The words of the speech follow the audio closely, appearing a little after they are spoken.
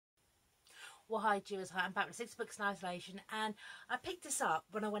Well, hi, Jules. Hi, I'm back with 6 books in isolation, and I picked this up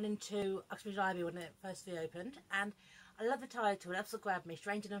when I went into Oxford Library when it first reopened, and I love the title. It absolutely grabbed me.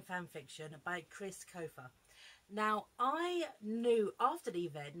 Stranger Than Fanfiction by Colfer. Now, I knew after the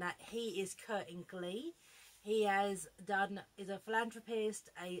event that he is Kurt in Glee. He is a philanthropist,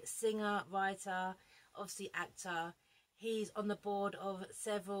 a singer, writer, obviously actor. He's on the board of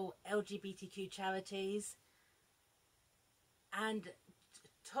several LGBTQ charities, and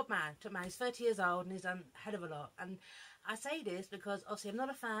top man. He's 30 years old and he's done a hell of a lot. And I say this because obviously I'm not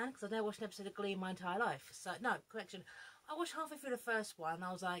a fan, because I've never watched an episode of Glee in my entire life. So, no, correction. I watched halfway through the first one and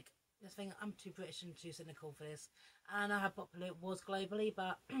I was like, this thing, I'm too British and too cynical for this. And I know how popular it was globally,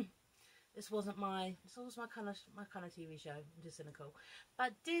 but this was my kind of TV show. I'm too cynical.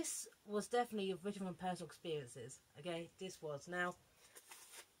 But this was definitely written from personal experiences. Okay, this was. Now,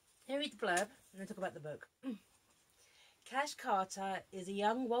 here read the blurb and then talk about the book. Cash Carter is a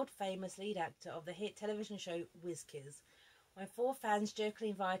young, world-famous lead actor of the hit television show Whiz Kids. When 4 fans jokingly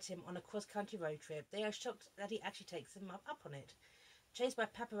invite him on a cross-country road trip, they are shocked that he actually takes them up on it. Chased by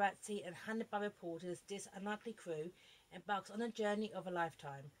paparazzi and handed by reporters, this unlikely crew embarks on a journey of a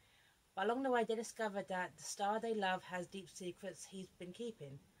lifetime. But along the way, they discover that the star they love has deep secrets he's been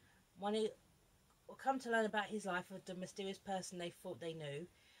keeping. When they will come to learn about his life with the mysterious person they thought they knew,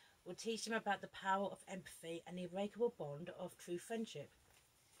 will teach them about the power of empathy and the unbreakable bond of true friendship.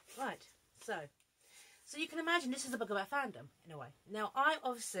 Right, so you can imagine this is a book about fandom, in a way. Now, I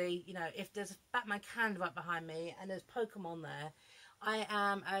obviously, if there's a Batman can right behind me and there's Pokemon there, I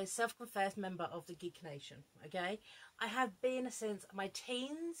am a self-confessed member of the Geek Nation, okay? I have been since my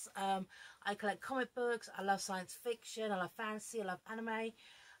teens. I collect comic books, I love science fiction, I love fantasy, I love anime,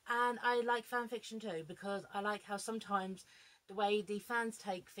 and I like fan fiction too, because I like how sometimes the way the fans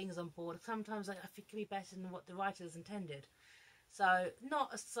take things on board, sometimes I think it can be better than what the writers intended. So,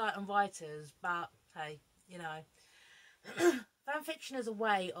 not a slight on writers, but hey, fan fiction is a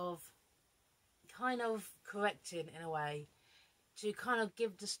way of kind of correcting, in a way, to kind of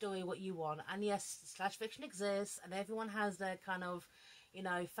give the story what you want. And yes, slash fiction exists, and everyone has their kind of,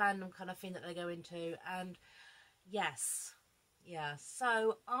 fandom kind of thing that they go into. And yes, yeah.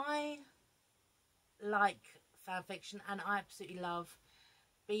 So I like fan fiction, and I absolutely love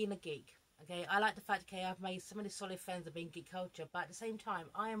being a geek. Okay, I like the fact, okay, I've made so many solid friends of being geek culture, but at the same time,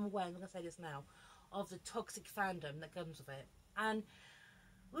 I am aware, I'm going to say this now, of the toxic fandom that comes with it. And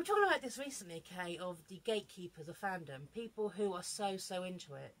we were talking about this recently, okay, of the gatekeepers of fandom, people who are so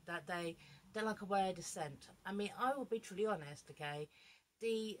into it that they don't like a word of dissent. I mean, I will be truly honest, okay,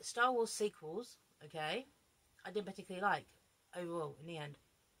 the Star Wars sequels, okay, I didn't particularly like overall in the end,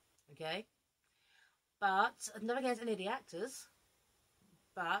 okay. But I'm not against any of the actors,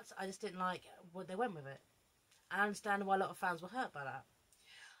 but I just didn't like what they went with it. I understand why a lot of fans were hurt by that.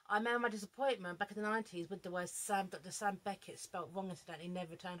 I remember my disappointment back in the 90s with the words Dr. Sam Beckett spelt wrong incidentally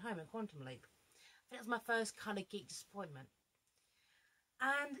Never Returned Home in Quantum Leap. I think that was my first kind of geek disappointment.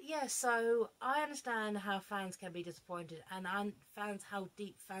 And yeah, so I understand how fans can be disappointed, and how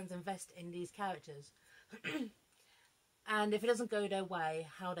deep fans invest in these characters. And if it doesn't go their way,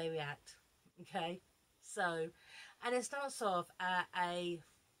 how they react. Okay? So, and it starts off at a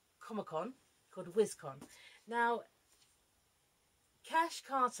Comic-Con called WizCon. Now, Cash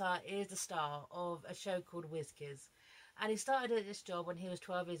Carter is the star of a show called Whiz Kids, and he started at this job when he was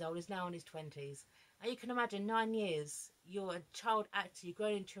 12 years old. He's now in his 20s, and you can imagine 9 years, you're a child actor, you're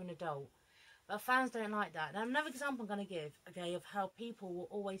growing into an adult, but fans don't like that. Now, another example I'm going to give, okay, of how people will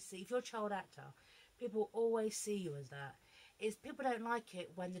always see, if you're a child actor, people will always see you as that, is people don't like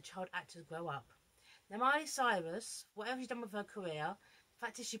it when the child actors grow up. Now, Miley Cyrus, whatever she's done with her career, the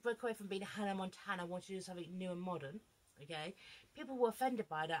fact is she broke away from being Hannah Montana, wanted to do something new and modern, okay? People were offended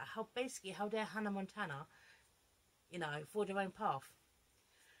by that, how dare Hannah Montana, forge her own path.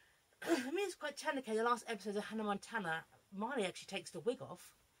 I mean, it's quite telling, okay, the last episode of Hannah Montana, Miley actually takes the wig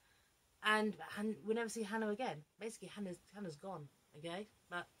off, and we never see Hannah again. Basically, Hannah's gone, okay?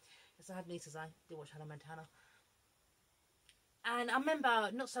 But, yes, I have nieces, I do watch Hannah Montana. And I remember,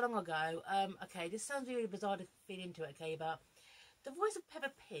 not so long ago, okay, this sounds really bizarre to feed into it, okay, but the voice of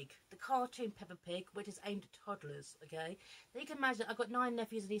Peppa Pig, the cartoon Peppa Pig, which is aimed at toddlers, okay? Now you can imagine, I've got 9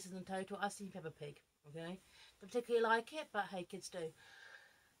 nephews and nieces in total, I've seen Peppa Pig, okay? Don't particularly like it, but hey, kids do.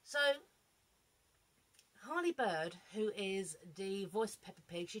 So, Harley Bird, who is the voice of Peppa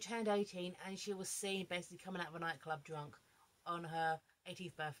Pig, she turned 18 and she was seen basically coming out of a nightclub drunk on her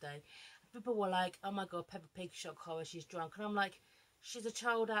 18th birthday. People were like, oh my god, Peppa Pig, shock horror, she's drunk. And I'm like, she's a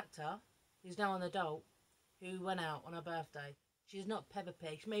child actor who's now an adult who went out on her birthday. She's not Peppa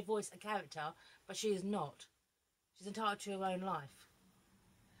Pig. She may voice a character, but she is not. She's entitled to her own life.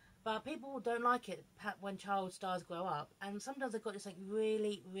 But people don't like it when child stars grow up, and sometimes they've got this like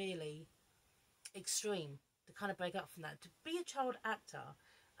really, really extreme to kind of break up from that. To be a child actor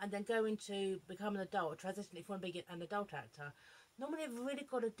and then go into become an adult, transition if you want to be an adult actor, normally they've really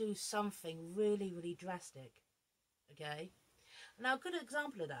got to do something really, really drastic. Okay? Now, a good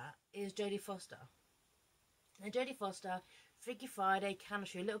example of that is Jodie Foster. And Jodie Foster, Freaky Friday, Cannon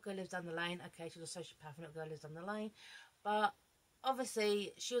Street, Little Girl Lives Down the Lane. Okay, she was a sociopath, Little Girl Lives Down the Lane. But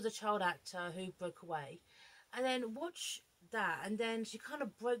obviously, she was a child actor who broke away. And then watch that, and then she kind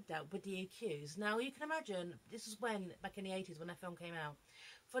of broke that with the accused. Now, you can imagine, this is when, back in the 80s, when that film came out.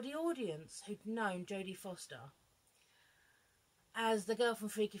 For the audience who'd known Jodie Foster as the girl from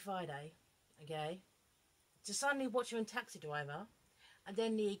Freaky Friday, okay, to suddenly watch her in Taxi Driver, and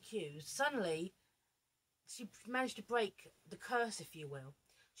then the accused, suddenly she managed to break the curse, if you will.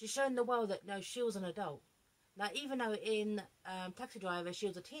 She's shown the world that, no, she was an adult. Now, even though in Taxi Driver she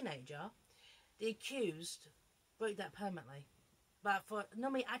was a teenager, the accused broke that permanently. But for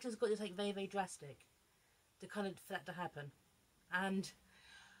normally actors got this like very, very drastic to kind of for that to happen. And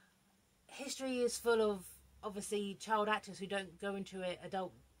history is full of obviously child actors who don't go into it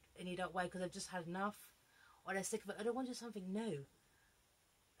in the adult way because they've just had enough, or they're sick of it. I don't want to do something new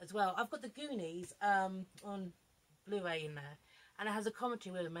as well. I've got the Goonies on Blu-ray in there, and it has a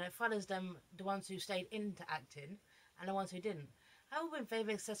commentary with them, and it follows them, the ones who stayed into acting and the ones who didn't. How been very,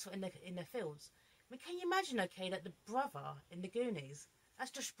 very successful in their fields. I mean, can you imagine, okay, that the brother in the Goonies,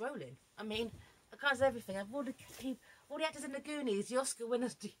 that's Josh Brolin. I mean, I can't say everything. I've all the actors in the Goonies, the Oscar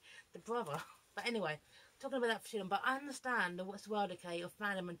winners, the brother. But anyway, talking about that for too long. But I understand what's the world, okay, of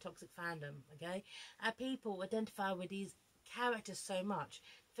fandom and toxic fandom, okay? And people identify with these characters so much,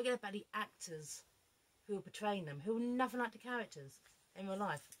 forget about the actors who are portraying them, who are nothing like the characters in real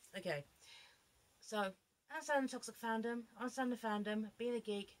life. Okay, so I understand the toxic fandom, I understand the fandom, being a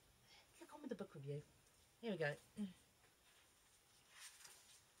geek. Click on with the book review. Here we go.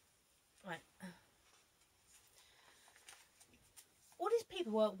 Right. All these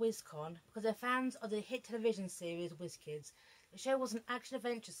people were at WizCon because they're fans of the hit television series WizKids. The show was an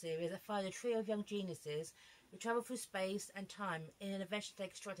action-adventure series that followed a trio of young geniuses who travel through space and time in an adventure they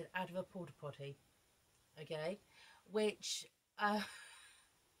extracted out of a porta potty. Okay, which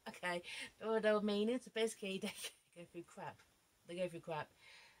okay, what they were meaning. So basically, they go through crap. They go through crap.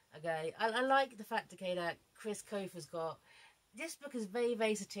 Okay, I like the fact, okay, that Chris Colfer's got. This book is very,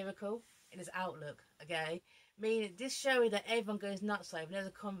 very satirical in its outlook. Okay, I mean, this show that everyone goes nuts over.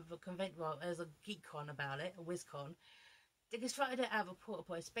 There's there's a geek con about it, a WizCon. They constructed it out of a porta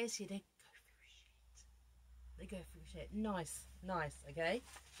potty. Basically, they go through shit. They go through shit. Nice, nice. Okay,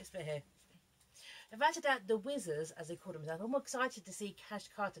 this bit here. The fact that the Wizards, as they call themselves, are more excited to see Cash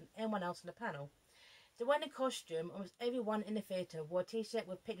Carter than anyone else on the panel. They were in a costume. Almost everyone in the theatre wore a t-shirt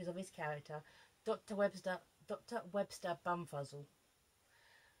with pictures of his character, Dr. Webster Bumfuzzle.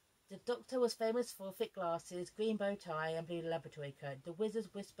 The Doctor was famous for thick glasses, green bow tie, and blue laboratory coat. The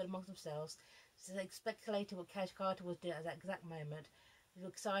Wizards whispered amongst themselves, so they speculated what Cash Carter was doing at that exact moment. They were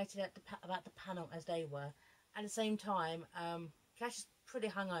excited about the panel as they were. At the same time, Cash is pretty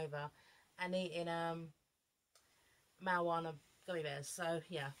hungover and eating marijuana gummy bears. So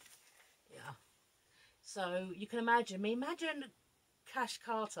yeah. So you can imagine. I mean, imagine Cash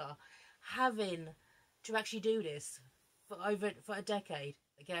Carter having to actually do this for a decade.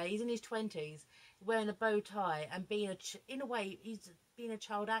 Okay, he's in his 20s, wearing a bow tie and being in a way he's being a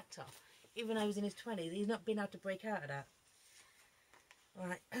child actor, even though he's in his 20s. He's not been able to break out of that.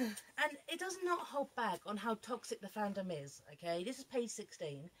 Right, and it does not hold back on how toxic the fandom is. Okay, this is page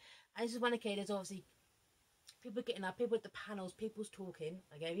 16. And this is when, okay, there's obviously people getting up, people with the panels, people's talking,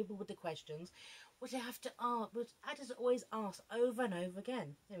 okay, people with the questions, which they have to ask, which actors always ask over and over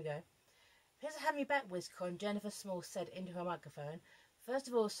again. Here we go. Here's a have me back, WizCon, Jennifer Small said into her microphone. First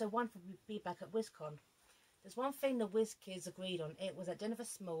of all, so wonderful to be back at WizCon. There's one thing the WizKids agreed on. It was that Jennifer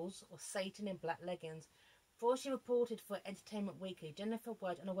Smalls, or Satan in black leggings, before she reported for Entertainment Weekly, Jennifer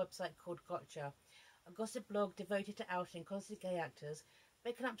worked on a website called Gotcha, a gossip blog devoted to outing constantly gay actors,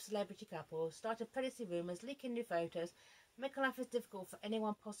 breaking up celebrity couples, started pregnancy rumours, leaking new photos, making life as difficult for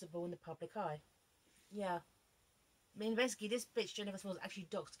anyone possible in the public eye. Yeah. I mean, basically, this bitch, Jennifer Smalls, actually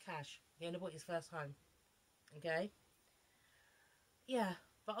doxed Cash. He only bought his first home. Okay? Yeah.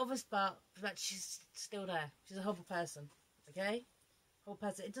 But she's still there. She's a horrible person. Okay? Horrible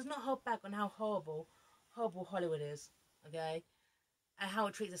person. It does not hold back on how horrible Hollywood is. Okay? And how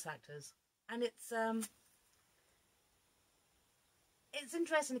it treats its actors. And it's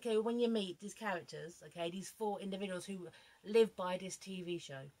interesting, okay, when you meet these characters, okay, these 4 individuals who live by this TV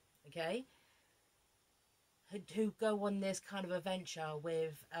show, okay, who go on this kind of adventure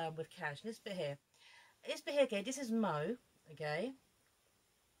with Cash. And this bit here, okay, this is Mo, okay,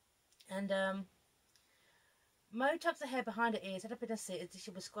 and Mo tucks her hair behind her ears, head up in her seat as if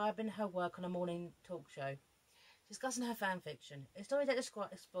she was describing her work on a morning talk show, discussing her fan fiction. A story that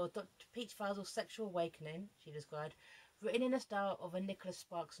explored Dr. Peach Fuzzle's sexual awakening, she described, written in the style of a Nicholas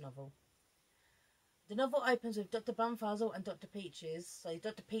Sparks novel. The novel opens with Dr. Bumfuzzle and Dr. Peaches, so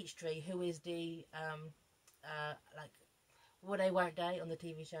Dr. Peachtree, who is the, like, Will They Won't They on the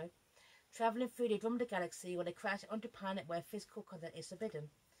TV show, travelling through the Andromeda Galaxy when they crash onto a planet where physical contact is forbidden.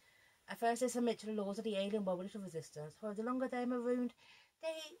 At first they submit to the laws of the alien world with little resistance. However, the longer they are marooned,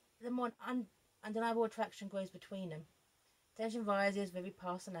 the more undeniable attraction grows between them. Tension rises with every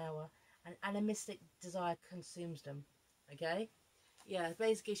passing hour, and animistic desire consumes them. Okay? Yeah,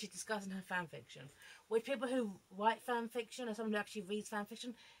 basically she's discussing her fan fiction. With people who write fan fiction, or someone who actually reads fan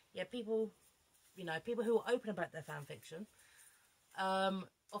fiction, yeah, people who are open about their fan fiction,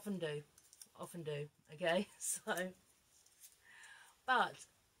 often do, okay?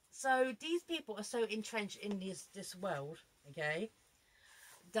 So these people are so entrenched in this world, okay,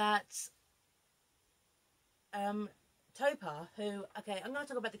 that Topar, who, okay, I'm going to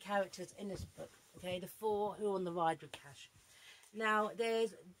talk about the characters in this book, okay, the four who are on the ride with Cash. Now,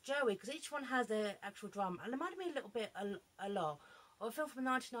 there's Joey, because each one has their actual drama, and it reminded me a little bit, a lot, of a film from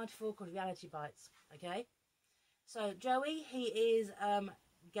 1994 called Reality Bites, okay? So, Joey, he is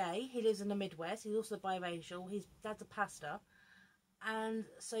gay, he lives in the Midwest, he's also biracial, his dad's a pastor, and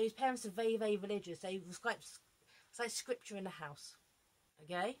so his parents are very, very religious, they recite scripture in the house,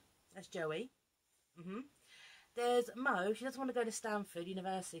 okay? That's Joey. There's Mo, she doesn't want to go to Stanford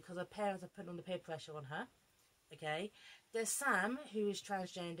University because her parents are putting on the peer pressure on her, okay? There's Sam, who is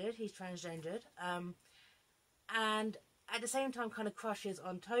transgendered, he's transgendered, and at the same time kind of crushes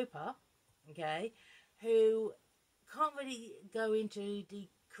on Topar, okay, who can't really go into the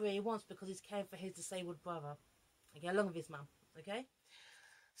career he wants because he's caring for his disabled brother, okay, along with his mum, okay.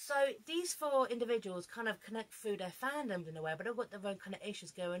 So these four individuals kind of connect through their fandoms in a way, but they've got their own kind of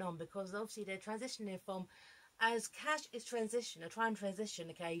issues going on because obviously they're transitioning from, as Cash is trying to transition,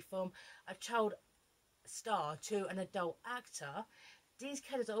 okay, from a child star to an adult actor, these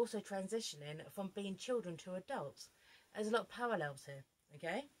kids are also transitioning from being children to adults. There's a lot of parallels here,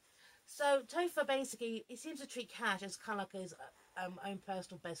 okay? So Topher basically, he seems to treat Cash as kind of like his own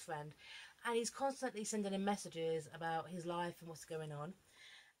personal best friend, and he's constantly sending him messages about his life and what's going on.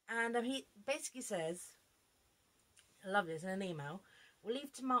 And he basically says, I love this, in an email, we'll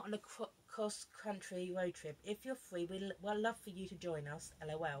leave tomorrow on a cross-country road trip. If you're free, we'd love for you to join us,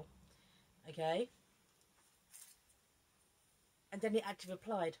 LOL. Okay? And then he actually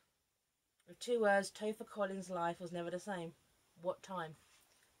replied, with 2 words, Topher Collins' life was never the same. What time?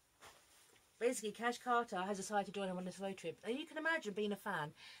 Basically, Cash Carter has decided to join him on this road trip. And you can imagine being a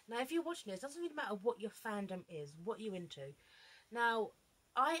fan. Now, if you're watching this, it doesn't really matter what your fandom is, what you're into. Now,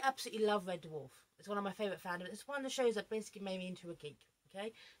 I absolutely love Red Dwarf. It's one of my favourite fandoms. It's one of the shows that basically made me into a geek,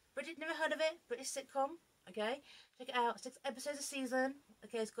 okay? British, never heard of it, British sitcom, okay? Check it out, 6 episodes a season,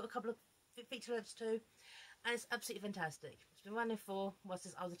 okay? It's got a couple of feature lengths too, and it's absolutely fantastic. It's been running for,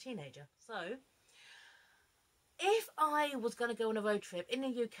 since I was a teenager. So, if I was going to go on a road trip in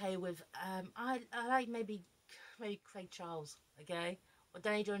the UK with, I like maybe Craig Charles, okay? Or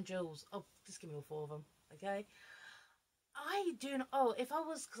Danny John Jules. Oh, just give me all 4 of them, okay? I do not, if I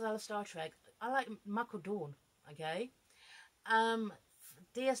was, because I love Star Trek, I like Michael Dorn, okay?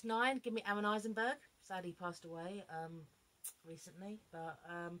 DS9, give me Aaron Eisenberg. Sadly, he passed away, recently, but,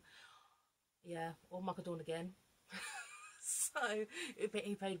 yeah, or Michael Dorn again. So,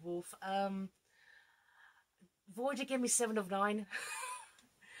 he played Wolf. Voyager, give me 7 of 9.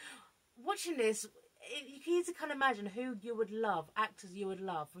 Watching this, you can easily kind of imagine who you would love, actors you would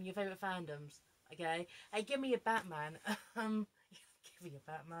love from your favourite fandoms. Okay, hey, give me a Batman. Give me a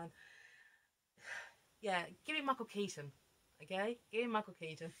Batman. Yeah, give me Michael Keaton. Okay, give me Michael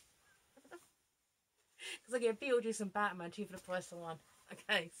Keaton. Because I get Beetlejuice and Batman 2 for the price of 1.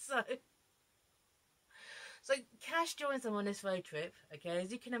 Okay, so Cash joins them on this road trip. Okay,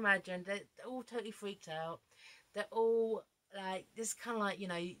 as you can imagine, they're all totally freaked out. They're all like, this kind of like, you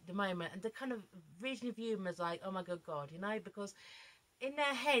know, the moment, and they kind of originally view him as like, oh my god, you know, because in their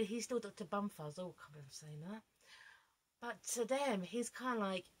head, he's still Dr. Bumfuzz. Oh, I can't believe I'm saying that. But to them, he's kind of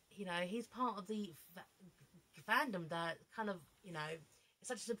like, you know, he's part of the fandom that kind of, you know, it's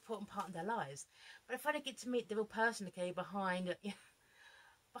such an important part of their lives. But if I get to meet the real person, okay, behind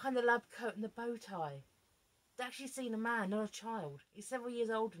the lab coat and the bow tie, they're actually seeing a man, not a child. He's several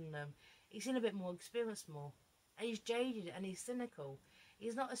years older than them. He's seen a bit more, experienced more. And he's jaded and he's cynical.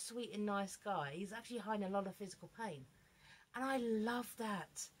 He's not a sweet and nice guy. He's actually hiding a lot of physical pain. And I love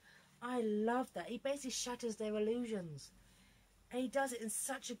that. I love that. He basically shatters their illusions. And he does it in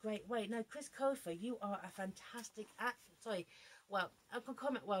such a great way. No, Chris Colfer, you are a fantastic actor. Sorry, well, I can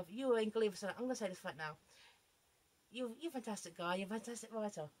comment, well, you were in Glee for so long. I'm going to say this right now. You're a fantastic guy. You're a fantastic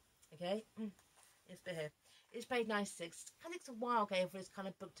writer. Okay? It's bit here. It's page 96. It kind of takes a while, okay, for this kind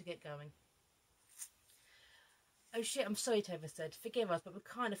of book to get going. Oh shit, I'm sorry, Tova said. Forgive us, but we're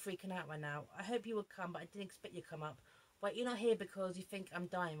kind of freaking out right now. I hope you would come, but I didn't expect you to come up. Wait, you're not here because you think I'm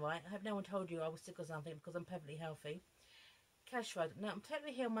dying, right? I hope no one told you I was sick or something because I'm perfectly healthy. Cash shrugged. No, I'm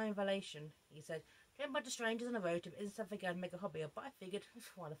totally here on my own volition, he said. Going a bunch of strangers on the road trip isn't something I'd make a hobby of, but I figured,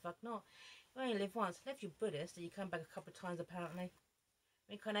 why the fuck not? You only live once. Left you Buddhist, and you come back a couple of times apparently.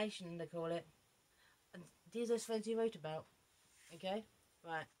 Reincarnation, they call it. And these are those friends you wrote about. Okay?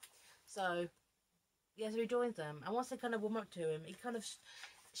 Right. So, yes, he joins them. And once they kind of warm up to him, he kind of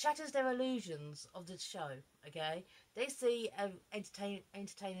shatters their illusions of the show. Okay? They see an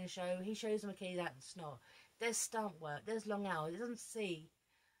entertaining show. He shows them, okay, that's not. There's stunt work. There's long hours. He doesn't see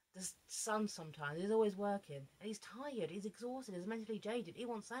the sun sometimes. He's always working. And he's tired. He's exhausted. He's mentally jaded. He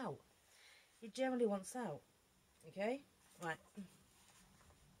wants out. He generally wants out. Okay? Right.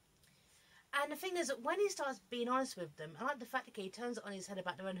 And the thing is that when he starts being honest with them, I like the fact that he turns it on his head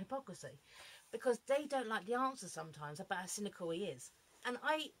about their own hypocrisy. Because they don't like the answer sometimes about how cynical he is. And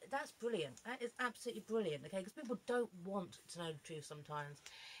that's brilliant. That is absolutely brilliant, okay? Because people don't want to know the truth sometimes.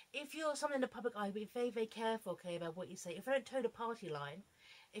 If you're someone in the public eye, be very, very careful, okay, about what you say. If you don't toe the party line,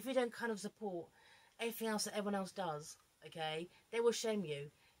 if you don't kind of support everything else that everyone else does, okay, they will shame you.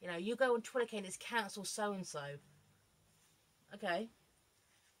 You know, you go on Twitter, okay, and it's cancel so-and-so. Okay?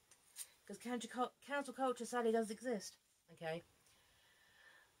 Because cancel culture sadly does exist. Okay?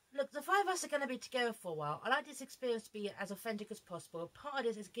 Look, the five of us are going to be together for a while. I like this experience to be as authentic as possible. Part of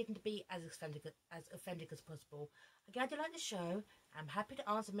this is getting to be as authentic as possible. I glad you like the show. I'm happy to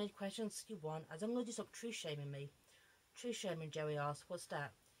answer many questions you want, as long as you stop truth shaming me. Truth shaming, Joey asked. What's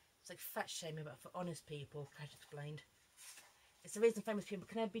that? It's like fat shaming, but for honest people, Cash explained. It's the reason famous people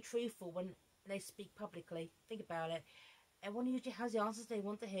can never be truthful when they speak publicly. Think about it. Everyone usually has the answers they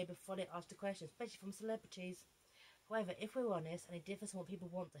want to hear before they ask the question, especially from celebrities. However, if we're honest and it differs from what people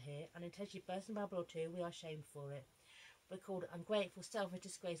want to hear, and intentionally burst in a bubble or two, we are shamed for it. We're called ungrateful, selfish,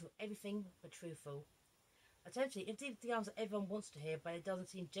 disgraceful, everything but truthful. Essentially, if the answer everyone wants to hear, but it doesn't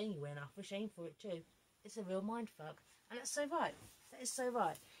seem genuine enough, we're shamed for it too. It's a real mindfuck. And that's so right. That is so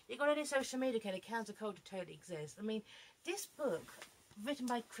right. You've got any social media, okay, the cancel culture totally exists. I mean, this book, written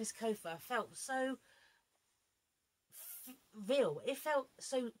by Chris Colfer, felt so real. It felt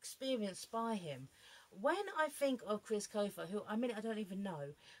so experienced by him. When I think of Chris Colfer, who I don't even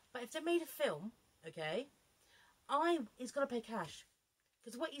know, but if they made a film, okay, he's got to pay cash,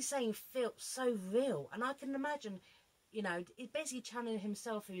 because what he's saying felt so real, and I can imagine, you know, he's basically channeling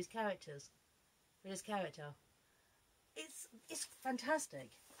himself through his characters, through his character. It's fantastic.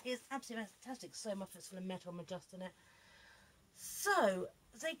 It's absolutely fantastic. So much it's full of metal and dust in it. So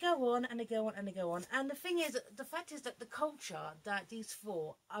they go on and they go on and they go on, and the thing is, the fact is that the culture that these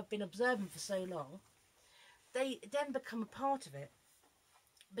four I've been observing for so long, they then become a part of it,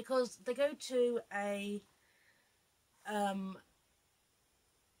 because they go to a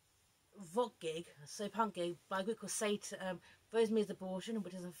rock gig, so punk gig, by a group called Rosemary's Abortion,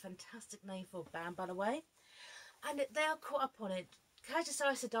 which is a fantastic name for a band, by the way, and they are caught up on it. Cash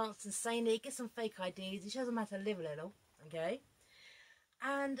decides to dance insanely, gets some fake IDs, he shows them how to live a little, okay,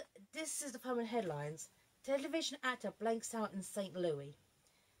 and this is the permanent headlines. Television actor blanks out in St. Louis.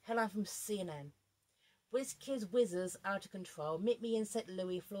 Headline from CNN. Whiz kids whizzes out of control. Meet me in St.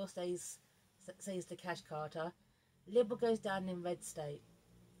 Louis. Floor says the Cash Carter. Liberal goes down in red state.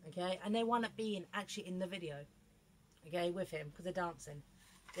 Okay, and they wind up being actually in the video. Okay, with him, because they're dancing.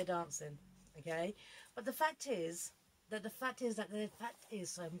 They're dancing. Okay, but the fact is that okay, the fact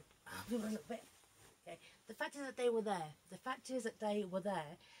is that they were there. The fact is that they were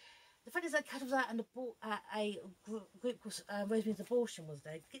there. The fact is that Cat was out and a group called Rosemary's Abortion was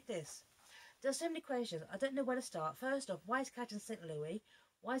there. Get this. There are so many questions. I don't know where to start. First off, why is Cat in St. Louis?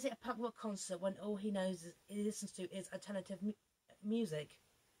 Why is it a punk rock concert when all he listens to is alternative music?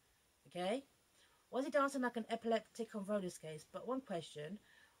 Okay? Why is he dancing like an epileptic on roller skates? But one question,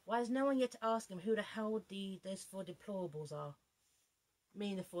 why is no one yet to ask him who the hell those four deplorables are?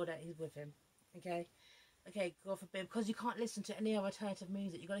 Meaning the four that he's with him. Okay? Okay, God forbid, because you can't listen to any other alternative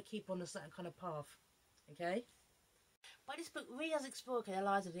music. You've got to keep on a certain kind of path. Okay? But this book really does explore the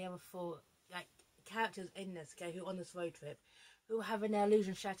lives of the other four characters in this, okay, who are on this road trip, who are having their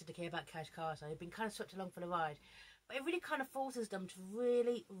illusions shattered, okay, about Cash Carter, who've been kind of swept along for the ride. But it really kind of forces them to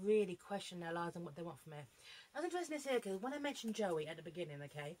really, really question their lives and what they want from it. I was interested in this here because when I mentioned Joey at the beginning,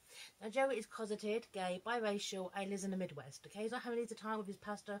 okay, now Joey is closeted, gay, biracial, and lives in the Midwest, okay, he's not having easy time with his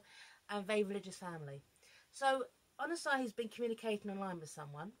pastor and very religious family. So on the side, he's been communicating online with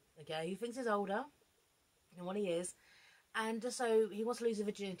someone, okay, who thinks he's older than what he is, and just so he wants to lose his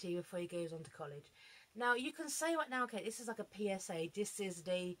virginity before he goes on to college. Now you can say right now, okay, this is like a PSA, this is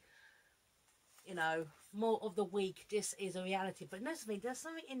the, you know, more of the week, this is a reality. But no, there's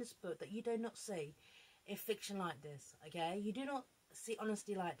something in this book that you do not see in fiction like this, okay? You do not see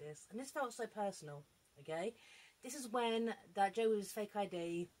honesty like this. And this felt so personal, okay? This is when that Joe with his fake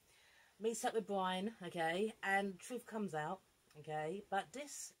ID meets up with Brian, okay? And truth comes out, okay? But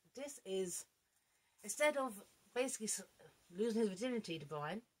this is, instead of basically losing his virginity to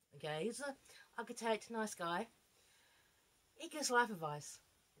Brian, okay? He's an architect, nice guy. He gives life advice.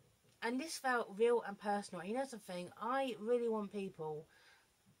 And this felt real and personal. And you know something? I really want people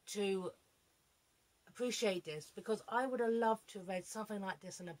to appreciate this, because I would have loved to have read something like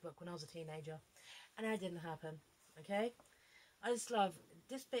this in a book when I was a teenager. And that didn't happen. Okay? I just love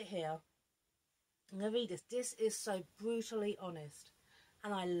this bit here. I'm going to read this. This is so brutally honest.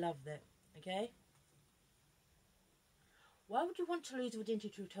 And I loved it. Okay? Why would you want to lose virginity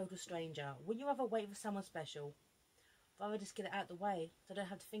to a total stranger? Would you rather wait for someone special? Rather just get it out of the way, so I don't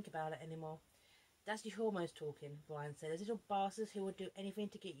have to think about it anymore. That's your hormones talking, Brian said. There's little bastards who would do anything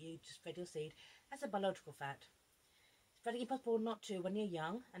to get you to spread your seed. That's a biological fact. It's very impossible not to when you're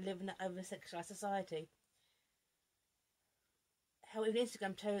young and live in an over-sexualized society. How even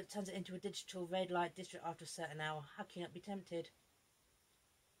Instagram turns it into a digital red light district after a certain hour. How can you not be tempted?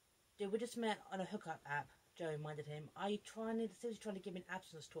 Dude, we just met on a hookup app, Joe reminded him. Are you seriously trying to give me an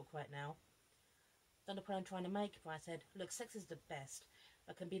abstinence talk right now? Not the point I'm trying to make, Brian said. Look, sex is the best,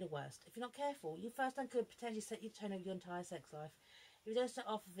 but can be the worst. If you're not careful, your first time could potentially set your tone of your entire sex life. If you don't start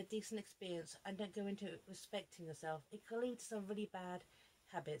off with a decent experience and don't go into it respecting yourself, it can lead to some really bad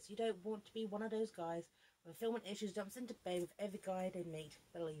habits. You don't want to be one of those guys with fulfillment issues jumps into bed with every guy they meet,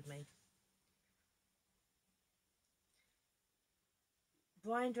 believe me.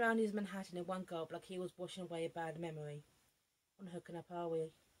 Brian drowned his Manhattan in one gulp like he was washing away a bad memory. What hooking up are we?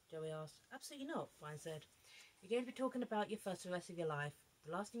 Joey asked. Absolutely not, Brian said. You're going to be talking about your first for the rest of your life.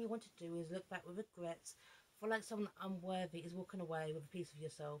 The last thing you want to do is look back with regrets, feel like someone unworthy is walking away with a piece of your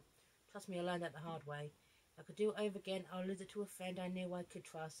soul. Trust me, I learned that the hard way. If I could do it over again, I'll lose it to a friend I knew I could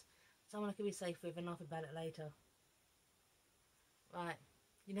trust, someone I could be safe with and laugh about it later. Right,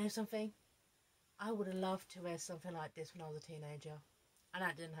 you know something? I would have loved to read something like this when I was a teenager, and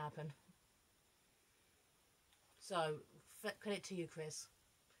that didn't happen. So, credit to you, Chris.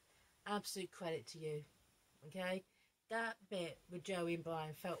 Absolute credit to you. Okay? That bit with Joey and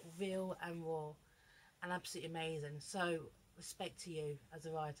Brian felt real and raw and absolutely amazing. So, respect to you as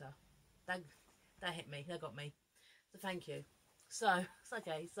a writer. That hit me. That got me. So, thank you. So, it's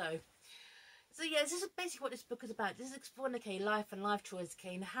okay. So yeah, this is basically what this book is about. This is exploring, okay, life and life choices,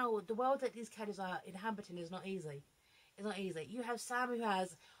 okay, and how the world that these characters are inhabiting is not easy. It's not easy. You have Sam, who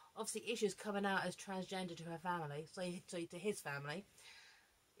has, obviously, issues coming out as transgender to her family. So to his family.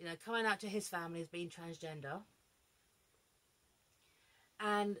 You know, coming out to his family as being transgender.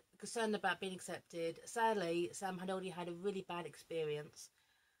 And concerned about being accepted. Sadly, Sam had already had a really bad experience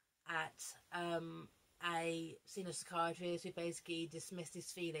at a senior psychiatrist who basically dismissed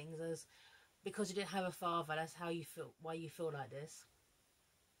his feelings as, because you didn't have a father, that's how you feel, why you feel like this.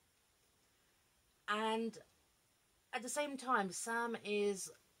 And at the same time, Sam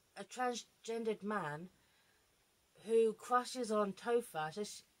is a transgendered man who crushes on Topher. So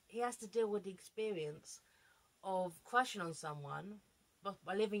he has to deal with the experience of crushing on someone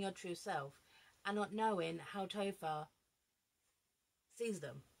by living your true self and not knowing how Topher sees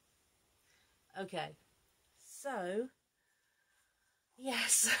them. Okay, so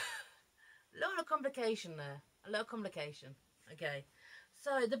yes, a lot of complication there. A lot of complication. Okay,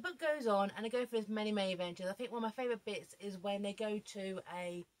 so the book goes on and they go through many adventures. I think one of my favourite bits is when they go to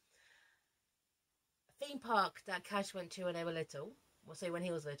a theme park that Cash went to when they were little. We'll say when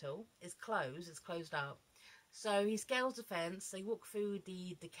he was little. It's closed up. So he scales the fence, they walk through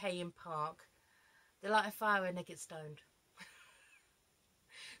the decaying park, they light a fire and they get stoned.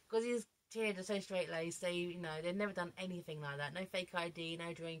 Because these teenagers are so straight-laced, they've never done anything like that. No fake ID,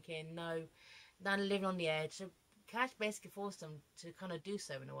 no drinking, none living on the edge. So Cash basically forced them to kind of do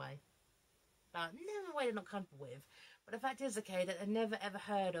so in a way. But never in a way they're not comfortable with. But the fact is, okay, that they've never ever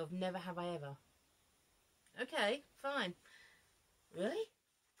heard of Never Have I Ever. Okay, fine. Really?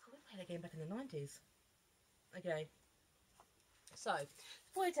 God, we played that game back in the 90s. Okay. So,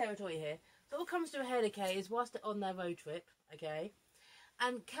 spoiler territory here. So what comes to a head, okay, is whilst they're on their road trip, okay,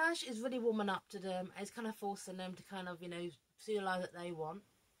 and Cash is really warming up to them. It's kind of forcing them to kind of, you know, see the life that they want,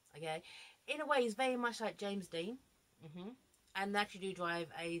 okay. In a way, he's very much like James Dean, and they actually do drive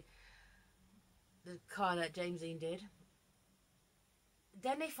the car that James Dean did.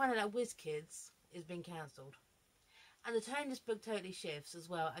 Then they find out that WizKids is being cancelled. And the tone of this book totally shifts as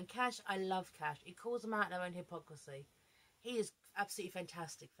well. And Cash, I love Cash. He calls them out their own hypocrisy. He is absolutely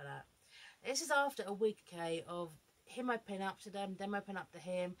fantastic for that. This is after a week, okay, of him opening up to them opening up to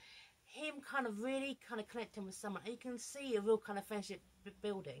him kind of really kind of connecting with someone. And you can see a real kind of friendship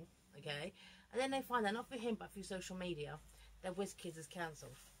building, okay? And then they find out, not through him, but through social media, that WizKids is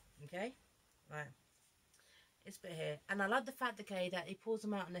cancelled, okay? Right. It's a bit here. And I love the fact, okay, that he pulls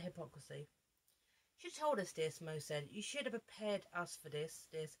them out on the hypocrisy. You should have told us this, Mo said. You should have prepared us for this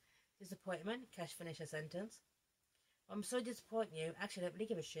disappointment. Cash finished her sentence. I'm so disappointing you. Actually, I don't really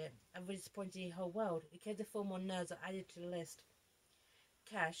give a shit. I'm really disappointed in the whole world. You came to 4 more nerds are added to the list.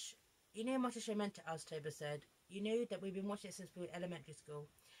 Cash, you knew how much the show meant to us, Toba said. You knew that we've been watching it since we were in elementary school.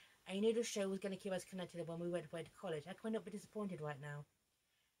 And you knew the show was going to keep us connected when we went away to college. How can we not be disappointed right now?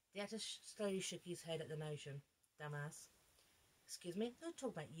 The actor slowly shook his head at the notion. Dumbass. Excuse me? Don't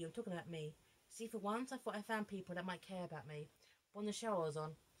talk about you. I'm talking about me. See, for once, I thought I found people that might care about me. But on the show I was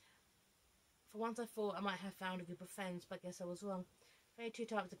on, for once I thought I might have found a group of friends, but I guess I was wrong. Very two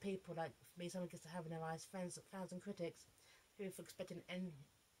types of people, like me, someone gets to have in their lives, friends, fans and critics, who are expecting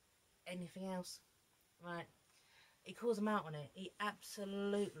anything else. Right. He calls them out on it. He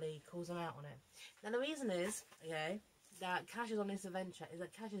absolutely calls them out on it. Now the reason is, okay, that Cash is on this adventure is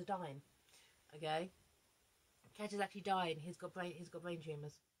that Cash is dying. Okay? Cash is actually dying. He's got brain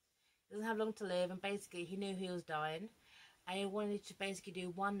tumours. He doesn't have long to live, and basically he knew he was dying, and he wanted to basically do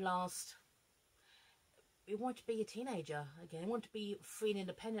one last. He wanted to be a teenager again. He wanted to be free and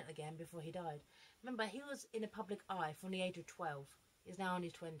independent again before he died. Remember, he was in the public eye from the age of 12. He's now in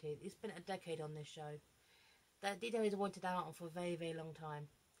his 20s. He spent a decade on this show. That Dido he's wanted out on for a very, very long time.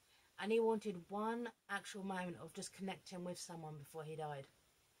 And he wanted one actual moment of just connecting with someone before he died.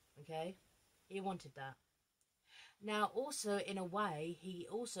 Okay? He wanted that. Now, also, in a way, he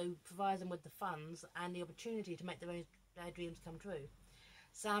also provides them with the funds and the opportunity to make their dreams come true.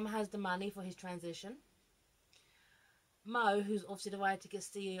 Sam has the money for his transition. Mo, who's obviously the writer, gets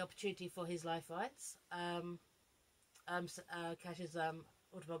the opportunity for his life rights. Cash's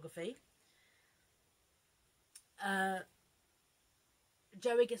autobiography.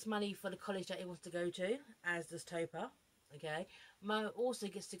 Joey gets money for the college that he wants to go to, as does Topa. Okay. Mo also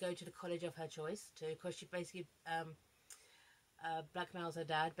gets to go to the college of her choice too, because she basically blackmails her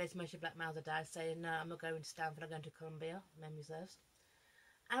dad. Basically, she blackmails her dad, saying, "No, I'm not going to Stanford. I'm going to Columbia." Memory serves.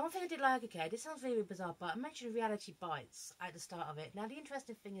 And one thing I did like, okay, this sounds really bizarre, but I mentioned reality bites at the start of it. Now, the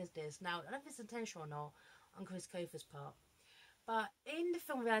interesting thing is this. Now, I don't know if it's intentional or not on Chris Colfer's part, but in the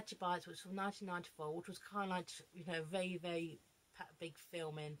film Reality Bites, which was from 1994, which was kind of like, you know, very, very big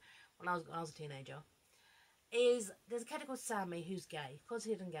film when I was a teenager, there's a character called Sammy who's gay,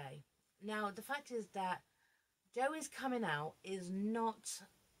 considered gay. Now, the fact is that Joey's coming out is not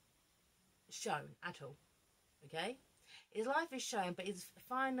shown at all, okay? His life is shown, but his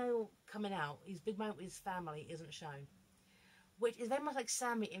final coming out, his big moment with his family, isn't shown. Which is very much like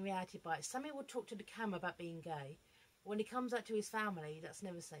Sammy in Reality Bites. Sammy will talk to the camera about being gay, but when he comes out to his family, that's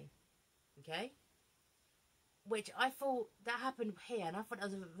never seen. Okay? Which I thought that happened here, and I thought that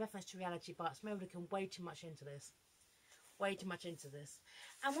was a reference to Reality Bites. Maybe they can way too much into this. Way too much into this.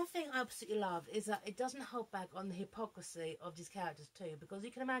 And one thing I absolutely love is that it doesn't hold back on the hypocrisy of these characters too, because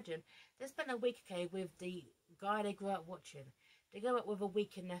you can imagine they spent a week, okay, with the guy they grew up watching. They go up with a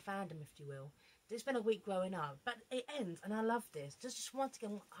week in their fandom, if you will. They spend a week growing up, but it ends, and I love this. Just once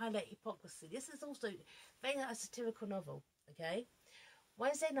again highlight hypocrisy. This is also very a satirical novel. Okay,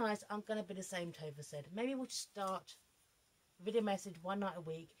 Wednesday nights I'm gonna be the same. Tova said. Maybe we'll start video message one night a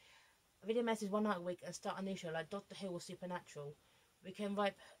week. Video message one night a week and start a new show like Doctor Who or Supernatural. We can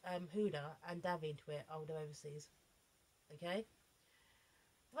write Huda and Davy into it, older overseas. Okay?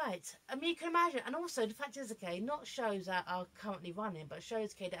 Right. I mean, you can imagine. And also, the fact is, okay, not shows that are currently running, but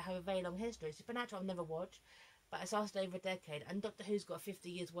shows, okay, that have a very long history. Supernatural I've never watched, but it's lasted over a decade. And Doctor Who's got 50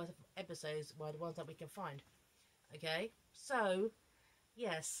 years worth of episodes, well, the ones that we can find. Okay? So,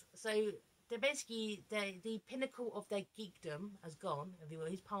 yes. So, they're basically, the pinnacle of their geekdom has gone, if you will.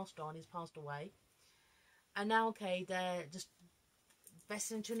 He's passed on, he's passed away. And now, okay, they're just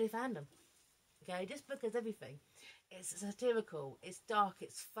vested into a new fandom. Okay, this book is everything. It's satirical, it's dark,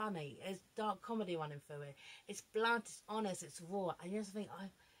 it's funny, there's dark comedy running through it. It's blunt, it's honest, it's raw. And you know something,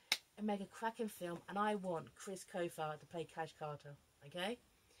 I make a cracking film, and I want Chris Colfer to play Cash Carter. Okay?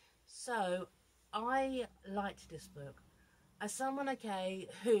 So, I liked this book. As someone, okay,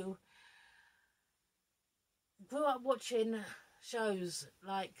 who grew up watching shows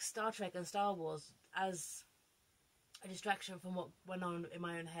like Star Trek and Star Wars as a distraction from what went on in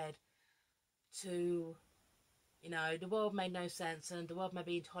my own head, to, you know, the world made no sense and the world may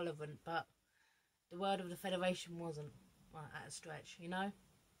be intolerant, but the word of the Federation wasn't, well, at a stretch, you know?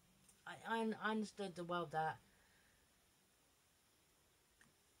 I understood the world that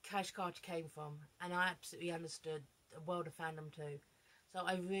Cash Carter came from, and I absolutely understood the world of fandom too. So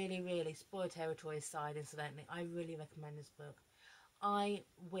I really, really, spoiler territory aside, incidentally, I really recommend this book. I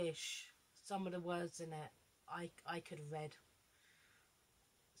wish some of the words in it I could have read.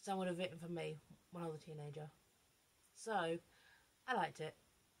 Someone would have written for me when I was a teenager. So, I liked it.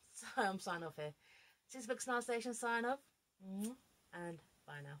 So I'm signing off here. This is Book Star Station sign off. And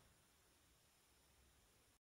bye now.